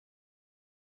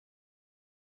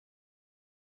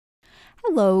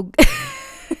Hello.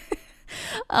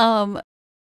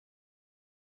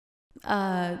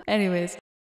 Anyways.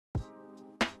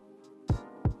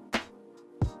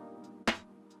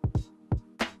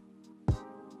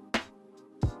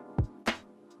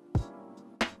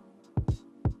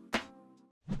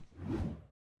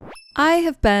 I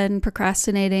have been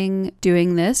procrastinating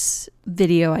doing this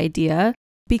video idea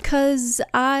because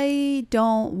I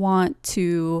don't want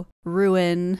to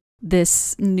ruin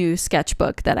this new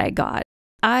sketchbook that I got.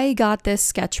 I got this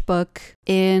sketchbook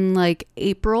in like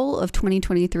April of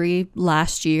 2023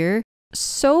 last year.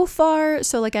 So far,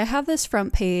 I have this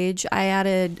front page. I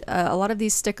added a lot of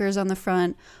these stickers on the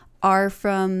front are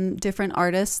from different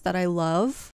artists that I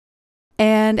love.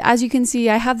 And as you can see,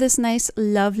 I have this nice,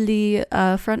 lovely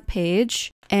front page.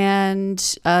 And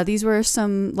these were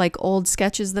some like old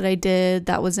sketches that I did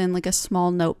that was in like a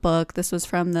small notebook. This was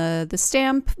from the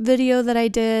stamp video that I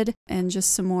did, and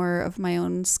just some more of my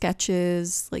own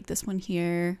sketches, like this one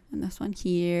here and this one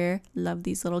here. Love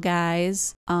these little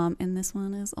guys. And this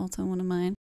one is also one of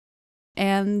mine.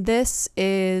 And this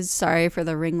is, sorry for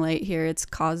the ring light here, it's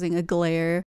causing a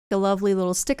glare. A lovely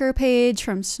little sticker page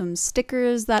from some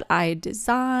stickers that I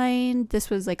designed. This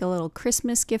was like a little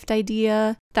Christmas gift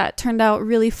idea that turned out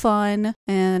really fun,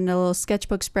 and a little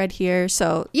sketchbook spread here.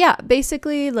 So yeah,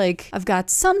 basically like I've got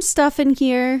some stuff in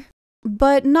here,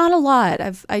 but not a lot.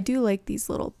 I do like these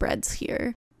little breads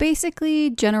here. Basically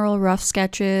general rough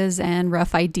sketches and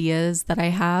rough ideas that I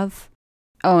have.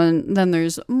 Oh, and then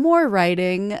there's more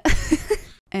writing.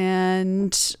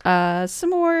 And some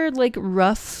more like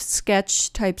rough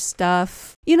sketch type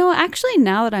stuff. You know, actually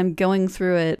now that I'm going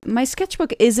through it, my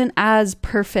sketchbook isn't as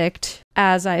perfect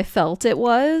as I felt it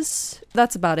was.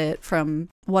 That's about it from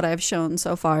what I've shown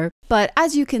so far. But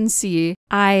as you can see,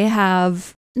 I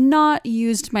have not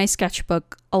used my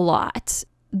sketchbook a lot.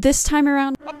 This time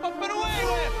around,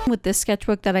 with this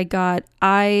sketchbook that I got,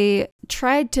 I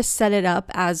tried to set it up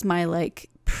as my like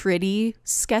pretty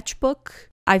sketchbook.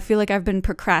 I feel like I've been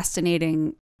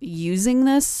procrastinating using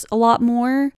this a lot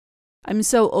more. I'm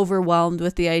so overwhelmed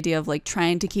with the idea of like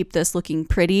trying to keep this looking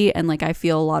pretty, and like I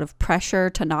feel a lot of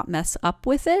pressure to not mess up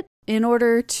with it. In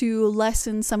order to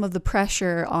lessen some of the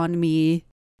pressure on me,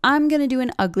 I'm gonna do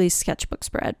an ugly sketchbook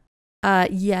spread.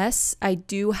 Yes, I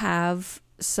do have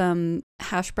some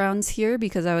hash browns here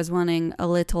because I was wanting a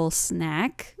little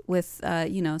snack with,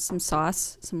 you know, some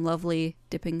sauce, some lovely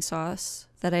dipping sauce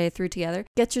that I threw together.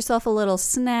 Get yourself a little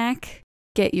snack,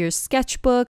 get your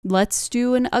sketchbook. Let's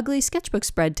do an ugly sketchbook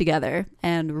spread together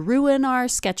and ruin our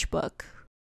sketchbook.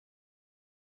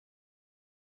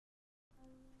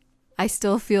 I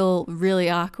still feel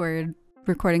really awkward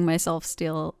recording myself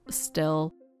still,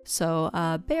 so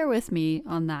bear with me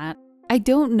on that. I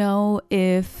don't know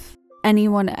if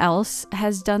anyone else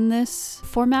has done this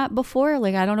format before.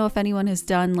 Like, I don't know if anyone has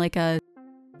done like a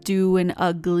do an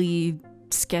ugly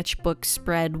sketchbook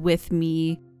spread with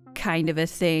me kind of a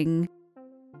thing.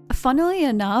 Funnily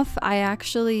enough, I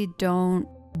actually don't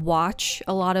watch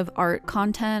a lot of art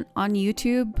content on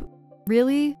YouTube,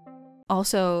 really.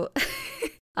 Also,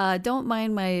 don't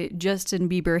mind my Justin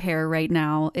Bieber hair right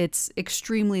now. It's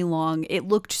extremely long. It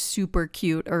looked super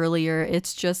cute earlier.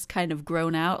 It's just kind of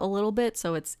grown out a little bit,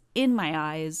 so it's in my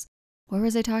eyes. What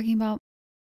was I talking about?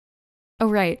 Oh,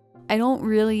 right. I don't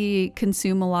really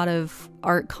consume a lot of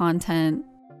art content,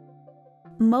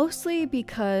 mostly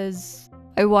because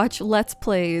I watch Let's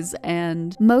Plays,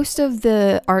 and most of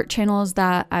the art channels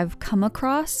that I've come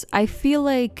across, I feel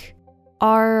like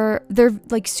they're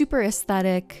like super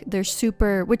aesthetic. They're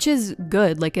super, which is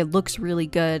good. Like, it looks really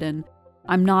good, and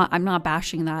I'm not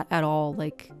bashing that at all.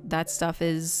 Like, that stuff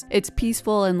it's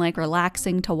peaceful and like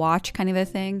relaxing to watch kind of a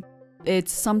thing.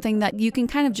 It's something that you can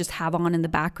kind of just have on in the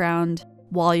background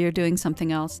while you're doing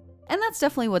something else. And that's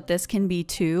definitely what this can be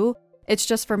too. It's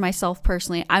just for myself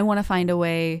personally. I want to find a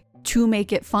way to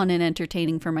make it fun and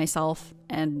entertaining for myself,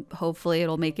 and hopefully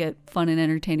it'll make it fun and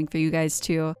entertaining for you guys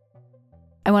too.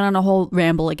 I went on a whole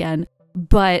ramble again,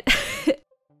 but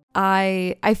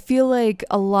I feel like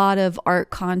a lot of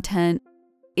art content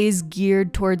is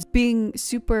geared towards being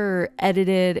super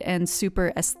edited and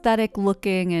super aesthetic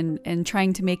looking, and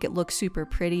trying to make it look super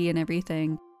pretty and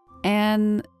everything.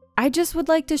 And I just would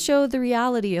like to show the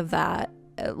reality of that,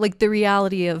 like the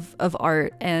reality of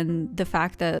art, and the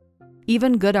fact that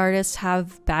even good artists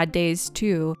have bad days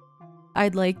too.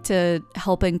 I'd like to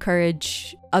help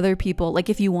encourage other people. Like,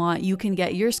 if you want, you can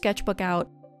get your sketchbook out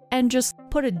and just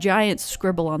put a giant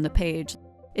scribble on the page.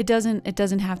 It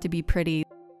doesn't have to be pretty,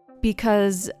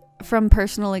 because from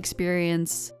personal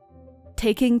experience,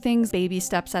 taking things baby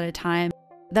steps at a time,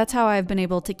 that's how I've been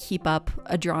able to keep up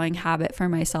a drawing habit for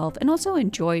myself, and also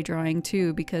enjoy drawing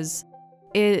too, because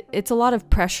it's a lot of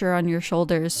pressure on your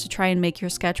shoulders to try and make your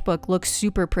sketchbook look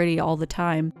super pretty all the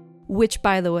time, which,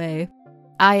 by the way,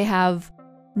 I have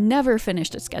never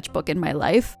finished a sketchbook in my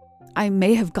life. I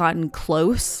may have gotten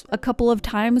close a couple of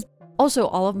times. Also,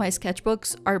 all of my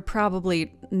sketchbooks are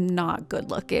probably not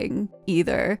good looking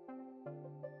either.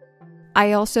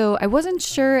 I wasn't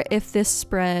sure if this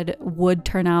spread would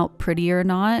turn out pretty or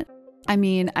not. I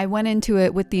mean, I went into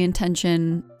it with the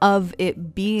intention of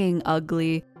it being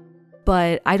ugly,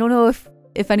 but I don't know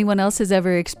if anyone else has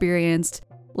ever experienced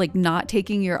like not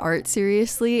taking your art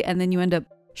seriously and then you end up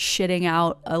shitting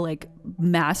out a like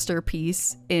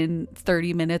masterpiece in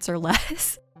 30 minutes or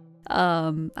less.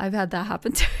 I've had that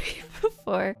happen to me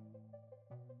before.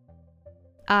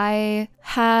 I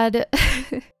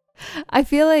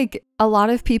feel like a lot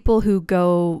of people who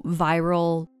go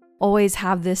viral always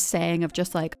have this saying of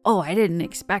just like, oh, I didn't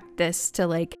expect this to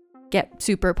like get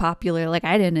super popular. Like,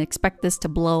 I didn't expect this to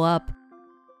blow up.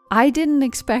 I didn't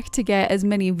expect to get as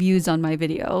many views on my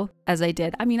video as I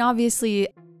did. I mean, obviously,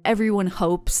 everyone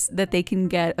hopes that they can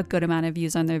get a good amount of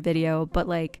views on their video, but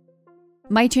like,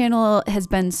 my channel has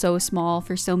been so small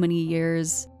for so many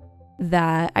years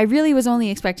that I really was only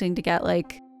expecting to get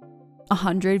like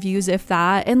 100 views, if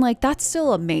that. And like, that's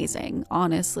still amazing,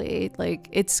 honestly. Like,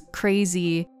 it's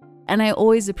crazy. And I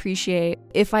always appreciate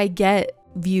if I get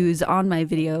views on my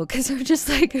video, because I'm just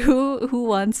like, who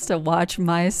wants to watch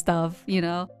my stuff, you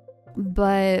know?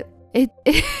 But it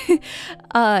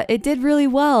did really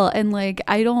well. And like,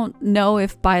 I don't know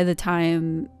if by the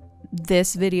time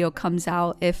this video comes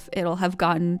out, if it'll have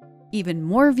gotten even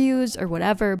more views or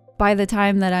whatever. By the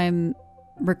time that I'm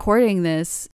recording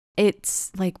this,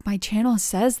 it's like my channel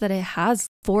says that it has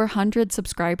 400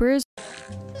 subscribers.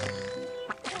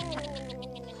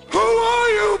 Who are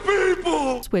you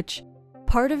people? Which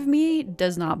part of me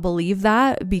does not believe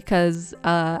that, because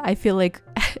I feel like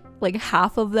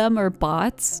half of them are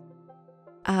bots.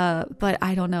 But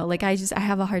I don't know, like I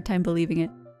have a hard time believing it.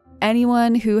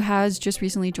 Anyone who has just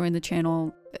recently joined the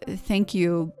channel, thank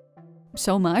you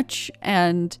so much.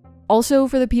 And also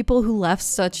for the people who left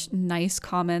such nice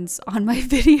comments on my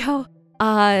video,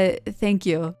 thank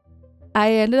you.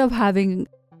 I ended up having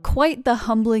quite the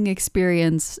humbling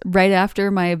experience right after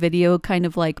my video kind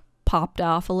of like popped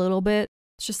off a little bit.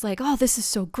 It's just like, oh, this is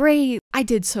so great. I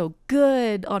did so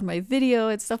good on my video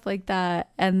and stuff like that.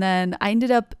 And then I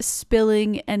ended up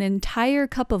spilling an entire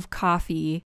cup of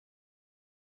coffee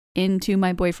into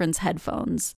my boyfriend's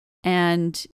headphones.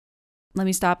 And let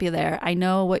me stop you there. I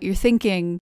know what you're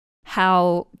thinking.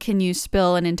 How can you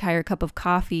spill an entire cup of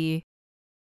coffee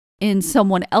in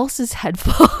someone else's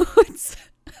headphones?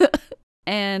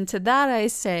 And to that I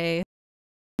say,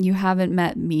 you haven't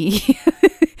met me.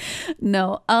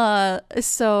 No.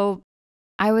 So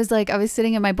I was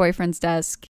sitting at my boyfriend's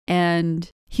desk and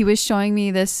he was showing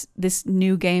me this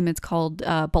new game. It's called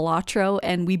Balatro,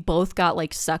 and we both got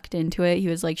like sucked into it. He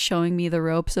was like showing me the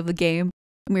ropes of the game,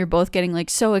 and we were both getting like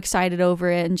so excited over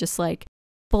it and just like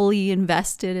fully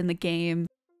invested in the game.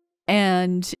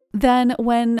 And then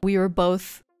when we were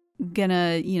both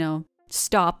gonna, you know,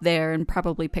 stop there and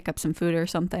probably pick up some food or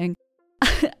something,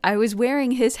 I was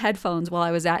wearing his headphones while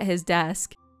I was at his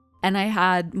desk, and I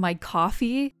had my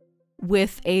coffee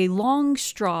with a long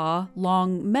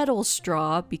metal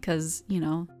straw, because, you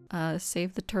know,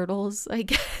 save the turtles, I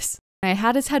guess. I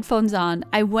had his headphones on.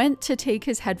 I went to take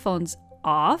his headphones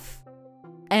off,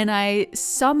 and I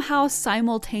somehow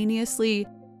simultaneously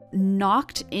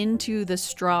knocked into the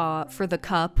straw for the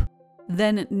cup,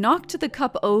 then knocked the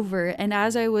cup over, and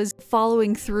as I was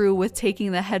following through with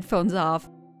taking the headphones off,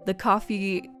 the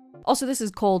coffee... Also, this is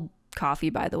cold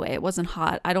coffee, by the way. It wasn't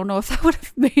hot. I don't know if that would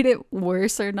have made it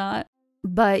worse or not.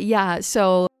 But yeah,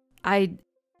 so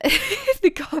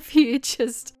the coffee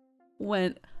just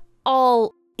went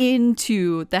all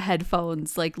into the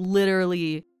headphones, like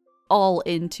literally all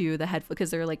into the headphones,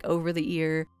 because they're like over the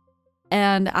ear.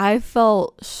 And I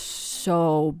felt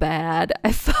so bad.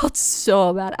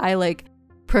 I like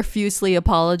profusely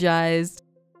apologized.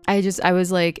 I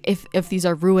was like, if these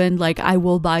are ruined, like I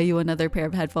will buy you another pair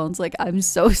of headphones. Like, I'm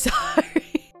so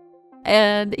sorry.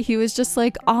 And he was just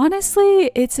like,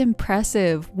 honestly, it's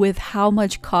impressive with how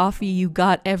much coffee you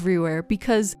got everywhere,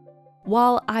 because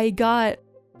while I got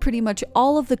pretty much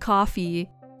all of the coffee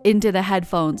into the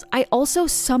headphones, I also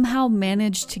somehow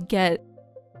managed to get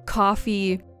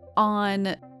coffee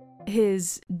on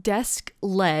his desk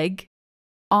leg,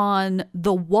 on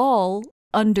the wall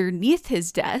underneath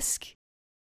his desk,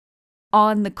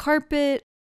 on the carpet,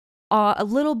 a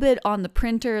little bit on the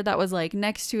printer that was like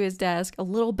next to his desk, a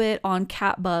little bit on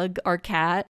Catbug, our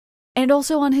cat, And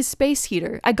also on his space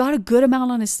heater. I got a good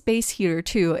amount on his space heater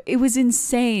too. It was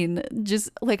insane. Just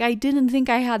like, I didn't think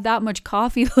I had that much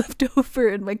coffee left over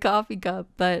in my coffee cup.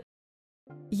 But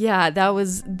yeah, that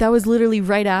was literally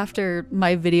right after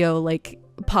my video like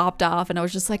popped off, and I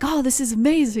was just like, oh, this is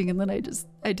amazing. And then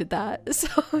I did that. So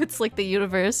it's like the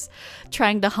universe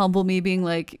trying to humble me, being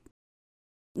like,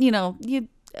 you know, you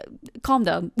calm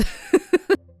down.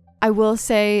 I will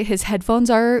say his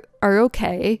headphones are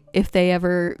okay. If they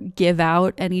ever give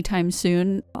out anytime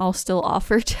soon, I'll still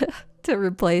offer to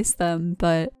replace them.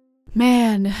 But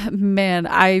man,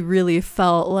 I really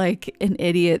felt like an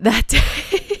idiot that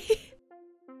day.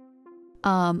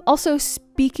 Also,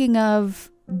 speaking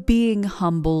of being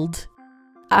humbled,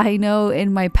 I know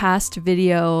in my past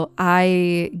video,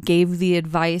 I gave the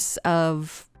advice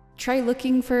of try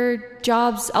looking for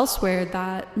jobs elsewhere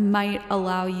that might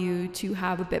allow you to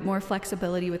have a bit more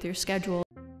flexibility with your schedule.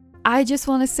 I just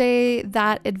want to say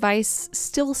that advice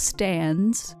still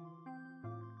stands,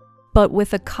 but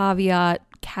with a caveat,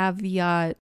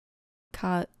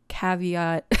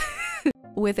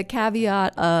 with a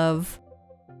caveat of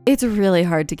it's really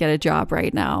hard to get a job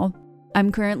right now.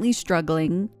 I'm currently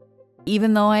struggling.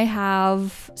 Even though I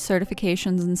have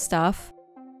certifications and stuff,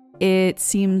 it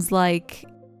seems like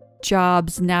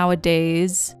jobs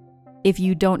nowadays, if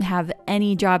you don't have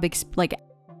any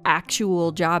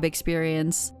actual job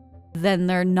experience, then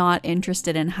they're not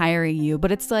interested in hiring you.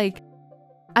 But it's like,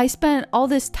 I spent all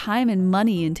this time and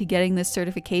money into getting this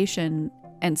certification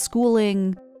and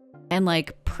schooling and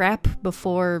like prep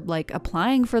before like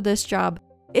applying for this job.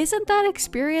 Isn't that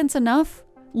experience enough?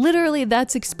 Literally,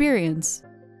 that's experience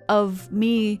of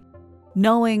me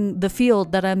knowing the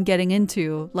field that I'm getting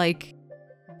into. Like,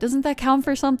 doesn't that count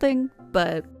for something?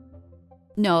 But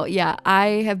no, yeah,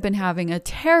 I have been having a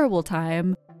terrible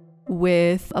time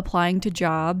with applying to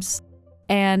jobs.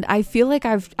 And I feel like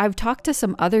I've talked to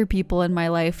some other people in my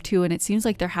life too, and it seems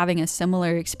like they're having a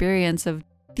similar experience of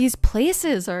these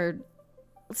places are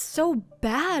so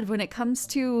bad when it comes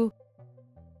to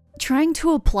trying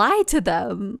to apply to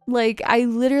them. Like, I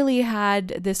literally had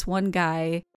this one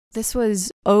guy, this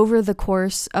was over the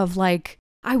course of like,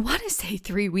 I want to say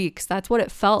 3 weeks. That's what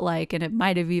it felt like, and it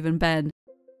might have even been.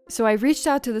 So I reached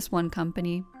out to this one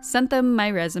company, sent them my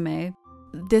resume.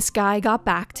 This guy got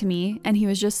back to me, and he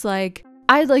was just like,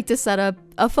 I'd like to set up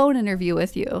a phone interview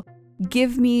with you.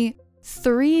 Give me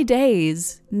 3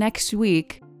 days next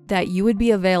week that you would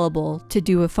be available to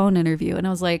do a phone interview. And I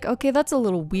was like, okay, that's a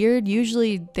little weird.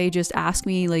 Usually they just ask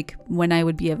me like when I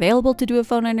would be available to do a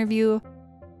phone interview.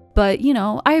 But, you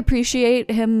know, I appreciate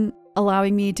him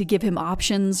allowing me to give him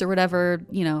options or whatever,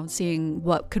 you know, seeing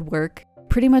what could work.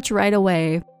 Pretty much right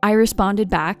away, I responded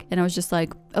back and I was just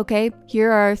like, okay,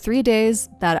 here are 3 days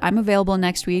that I'm available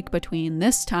next week between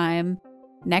this time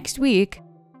next week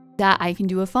that I can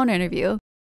do a phone interview.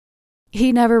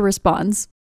 He never responds.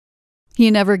 He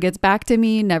never gets back to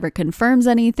me, never confirms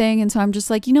anything. And so I'm just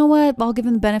like, you know what? I'll give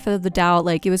him the benefit of the doubt.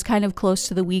 Like, it was kind of close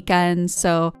to the weekend,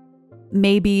 so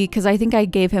maybe, because I think I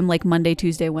gave him like Monday,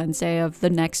 Tuesday, Wednesday of the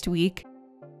next week.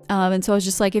 And so I was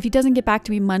just like, if he doesn't get back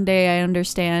to me Monday, I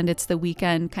understand it's the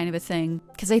weekend kind of a thing.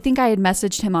 Because I think I had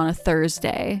messaged him on a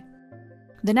Thursday.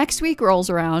 The next week rolls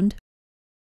around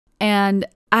and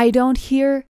I don't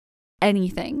hear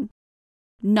anything.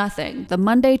 Nothing. The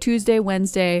Monday, Tuesday,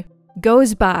 Wednesday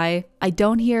goes by. I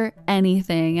don't hear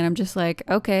anything. And I'm just like,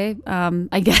 okay,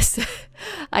 I guess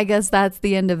that's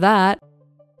the end of that.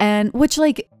 And which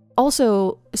like,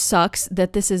 also sucks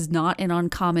that this is not an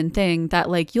uncommon thing, that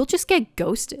like you'll just get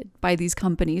ghosted by these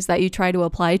companies that you try to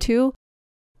apply to.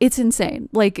 It's insane.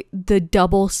 Like the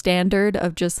double standard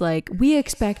of just like, we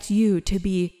expect you to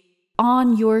be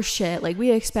on your shit. Like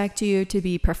we expect you to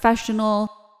be professional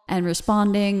and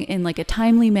responding in like a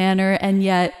timely manner. And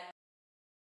yet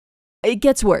it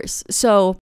gets worse.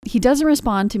 So he doesn't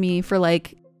respond to me for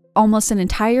like almost an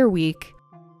entire week.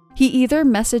 He either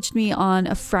messaged me on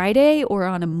a Friday or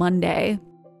on a Monday,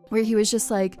 where he was just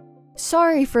like,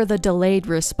 sorry for the delayed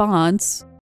response.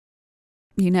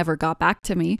 You never got back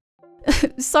to me.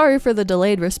 Sorry for the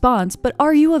delayed response, but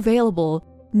are you available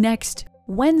next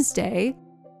Wednesday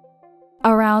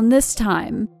around this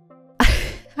time?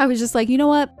 I was just like, you know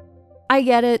what? I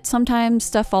get it. Sometimes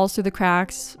stuff falls through the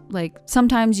cracks. Like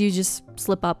sometimes you just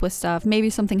slip up with stuff. Maybe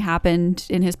something happened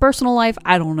in his personal life.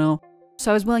 I don't know. So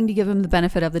I was willing to give him the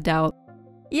benefit of the doubt.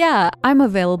 Yeah, I'm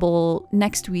available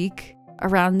next week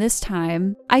around this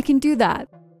time. I can do that.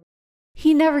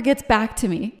 He never gets back to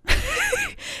me.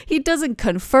 He doesn't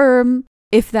confirm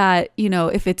if that, you know,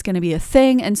 if it's going to be a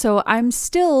thing. And so I'm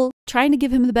still trying to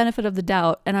give him the benefit of the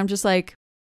doubt. And I'm just like,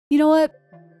 you know what?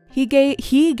 He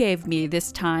gave me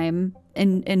this time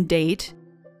and date.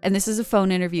 And this is a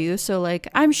phone interview, so like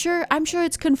I'm sure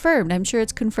it's confirmed. I'm sure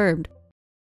it's confirmed.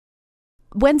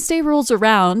 Wednesday rolls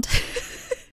around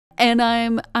and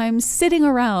I'm sitting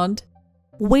around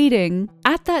waiting.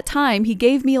 At that time, he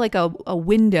gave me like a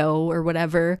window or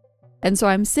whatever. And so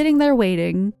I'm sitting there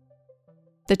waiting.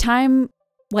 The time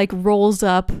like rolls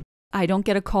up. I don't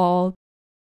get a call.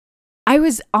 I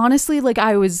was honestly like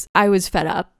I was fed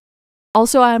up.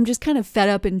 Also, I'm just kind of fed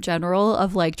up in general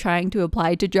of like trying to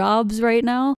apply to jobs right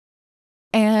now.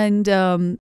 And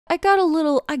I got a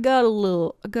little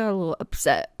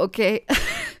upset, okay?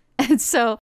 And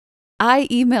so I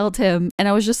emailed him and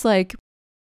I was just like,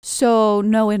 so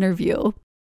no interview.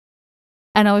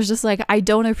 And I was just like, I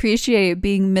don't appreciate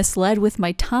being misled with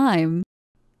my time.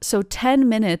 So 10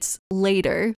 minutes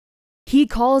later, he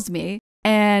calls me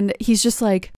and he's just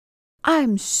like,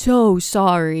 I'm so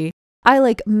sorry. I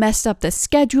like messed up the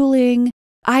scheduling.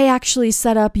 I actually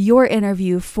set up your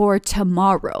interview for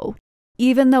tomorrow,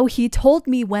 even though he told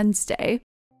me Wednesday.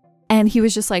 And he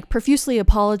was just like profusely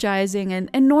apologizing. And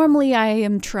normally I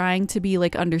am trying to be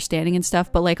like understanding and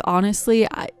stuff. But like, honestly,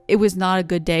 it was not a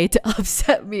good day to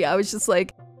upset me. I was just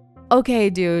like, okay,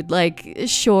 dude, like,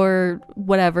 sure,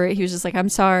 whatever. He was just like, I'm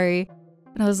sorry.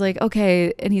 And I was like,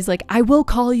 okay. And he's like, I will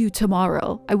call you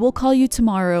tomorrow. I will call you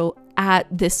tomorrow at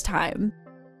this time.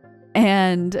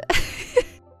 And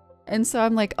and so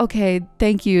I'm like, okay,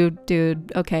 thank you,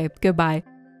 dude. Okay, goodbye.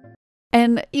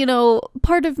 And, you know,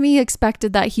 part of me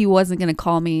expected that he wasn't going to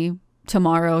call me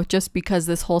tomorrow just because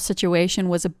this whole situation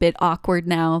was a bit awkward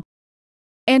now.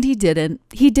 And he didn't.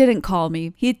 He didn't call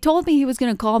me. He told me he was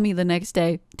going to call me the next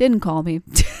day. Didn't call me.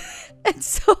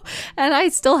 And I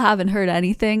still haven't heard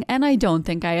anything, and I don't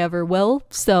think I ever will.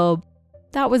 So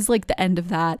that was like the end of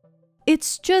that.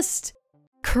 It's just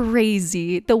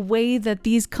crazy the way that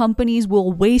these companies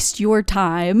will waste your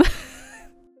time.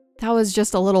 That was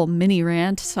just a little mini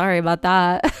rant. Sorry about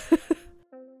that.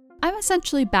 I'm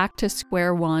essentially back to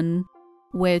square one,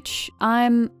 which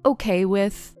I'm okay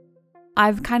with.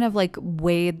 I've kind of like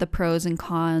weighed the pros and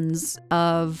cons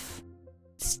of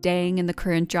staying in the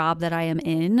current job that I am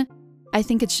in. I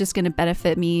think it's just going to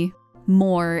benefit me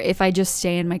more if I just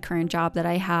stay in my current job that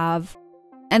I have.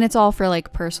 And it's all for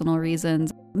like personal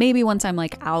reasons. Maybe once I'm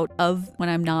like out of when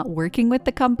I'm not working with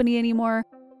the company anymore,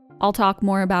 I'll talk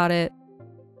more about it.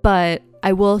 But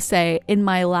I will say in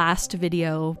my last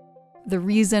video, the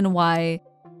reason why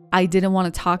I didn't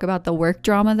want to talk about the work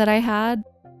drama that I had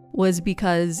was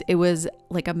because it was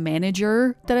like a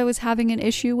manager that I was having an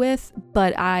issue with.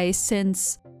 But I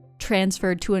since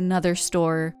transferred to another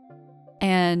store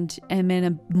and am in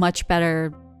a much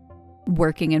better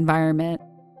working environment.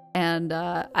 And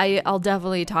I'll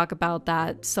definitely talk about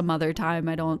that some other time.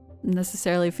 I don't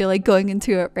necessarily feel like going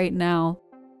into it right now.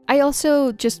 I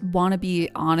also just want to be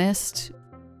honest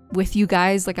with you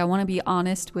guys. Like, I want to be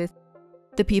honest with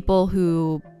the people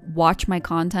who watch my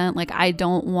content. Like, I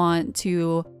don't want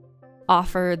to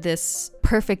offer this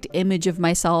perfect image of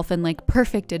myself and like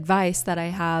perfect advice that I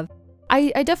have.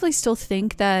 I definitely still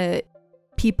think that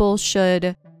people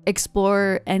should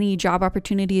explore any job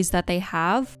opportunities that they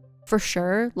have, for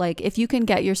sure. Like, if you can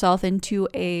get yourself into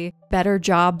a better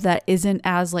job that isn't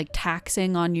as like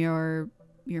taxing on your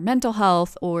mental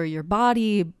health or your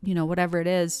body, you know, whatever it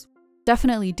is,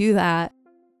 definitely do that.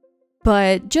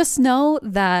 But just know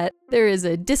that there is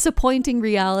a disappointing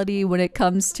reality when it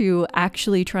comes to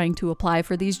actually trying to apply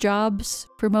for these jobs,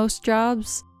 for most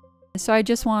jobs. So I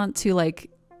just want to like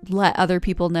let other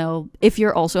people know, if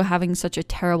you're also having such a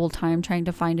terrible time trying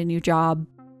to find a new job,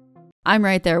 I'm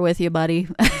right there with you, buddy.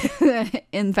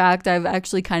 In fact, I've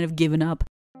actually kind of given up.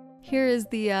 Here is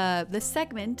the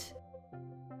segment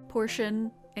portion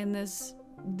in this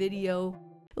video.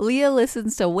 Leah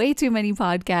listens to way too many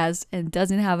podcasts and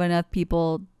doesn't have enough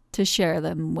people to share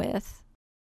them with.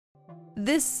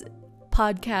 This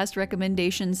podcast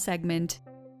recommendation segment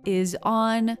is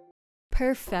on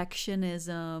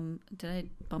perfectionism. Did I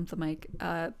bump the mic?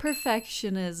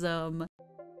 Perfectionism.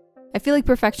 I feel like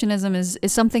perfectionism is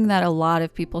something that a lot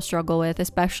of people struggle with,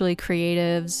 especially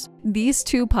creatives. These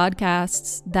two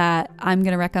podcasts that I'm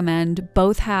going to recommend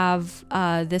both have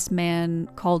this man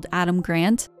called Adam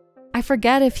Grant. I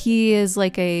forget if he is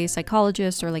like a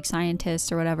psychologist or like scientist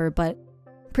or whatever, but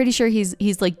pretty sure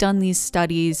he's like done these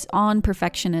studies on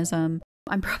perfectionism.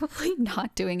 I'm probably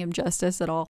not doing him justice at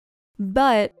all.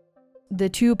 But the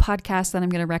two podcasts that I'm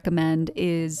going to recommend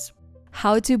is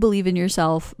How to Believe in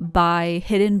Yourself by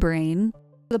Hidden Brain.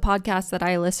 The podcasts that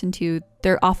I listen to,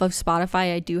 they're off of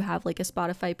Spotify. I do have like a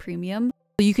Spotify premium.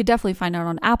 You could definitely find out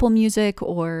on Apple Music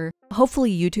or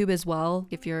hopefully YouTube as well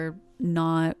if you're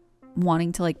not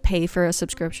wanting to like pay for a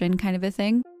subscription kind of a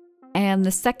thing. And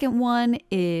the second one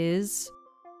is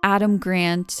Adam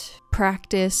Grant,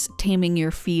 Practice Taming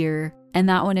Your Fear. And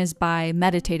that one is by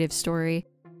Meditative Story.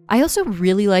 I also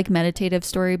really like Meditative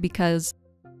Story because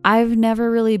I've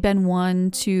never really been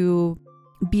one to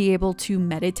be able to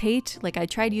meditate. Like I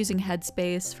tried using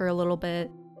Headspace for a little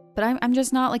bit, but I'm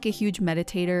just not like a huge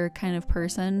meditator kind of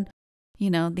person.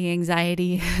 You know, the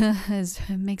anxiety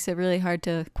makes it really hard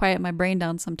to quiet my brain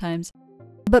down sometimes.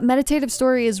 But Meditative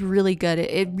Story is really good.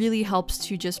 It really helps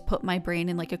to just put my brain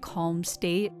in like a calm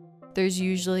state. There's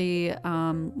usually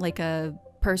like a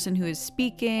person who is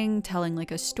speaking, telling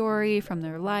like a story from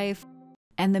their life.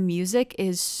 And the music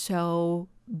is so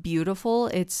beautiful.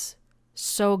 It's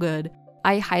so good.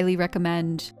 I highly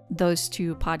recommend those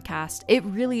two podcasts. It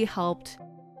really helped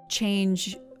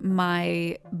change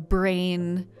my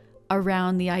brain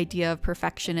around the idea of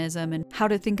perfectionism and how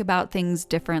to think about things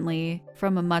differently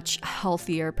from a much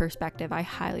healthier perspective. I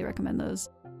highly recommend those.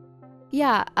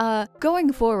 Yeah,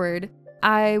 going forward,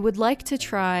 I would like to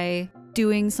try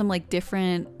doing some like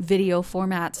different video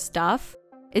format stuff.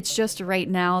 It's just right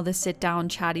now the sit down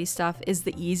chatty stuff is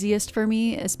the easiest for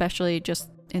me, especially just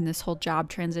in this whole job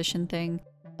transition thing.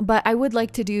 But I would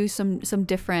like to do some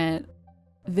different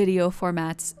video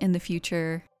formats in the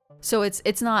future. So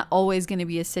it's not always going to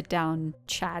be a sit down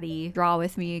chatty draw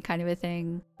with me kind of a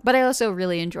thing. But I also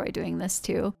really enjoy doing this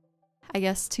too. I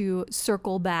guess to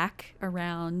circle back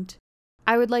around,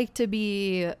 I would like to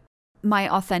be my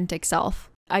authentic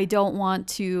self. I don't want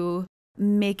to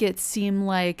make it seem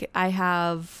like I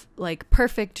have like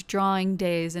perfect drawing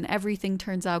days and everything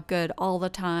turns out good all the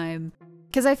time.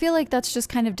 Because I feel like that's just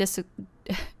kind of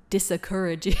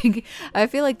discouraging. I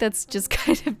feel like that's just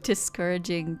kind of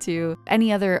discouraging to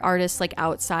any other artists like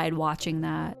outside watching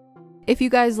that. If you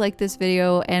guys like this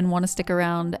video and want to stick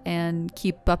around and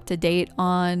keep up to date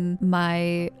on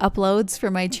my uploads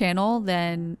for my channel,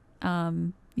 then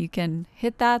you can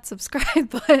hit that subscribe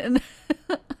button.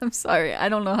 I'm sorry, I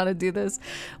don't know how to do this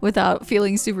without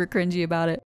feeling super cringy about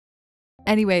it.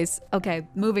 Anyways, okay,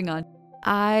 moving on.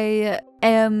 I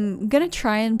am gonna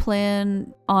try and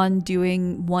plan on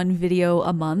doing one video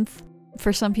a month.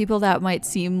 For some people that might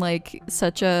seem like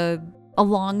such a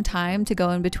long time to go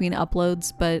in between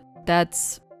uploads, but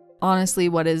that's honestly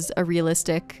what is a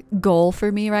realistic goal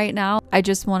for me right now. I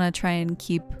just want to try and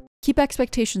keep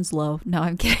expectations low. No,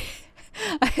 I'm kidding.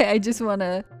 I just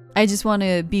want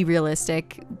to be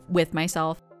realistic with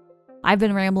myself. I've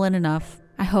been rambling enough.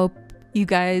 I hope you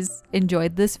guys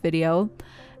enjoyed this video,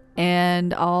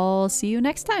 and I'll see you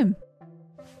next time.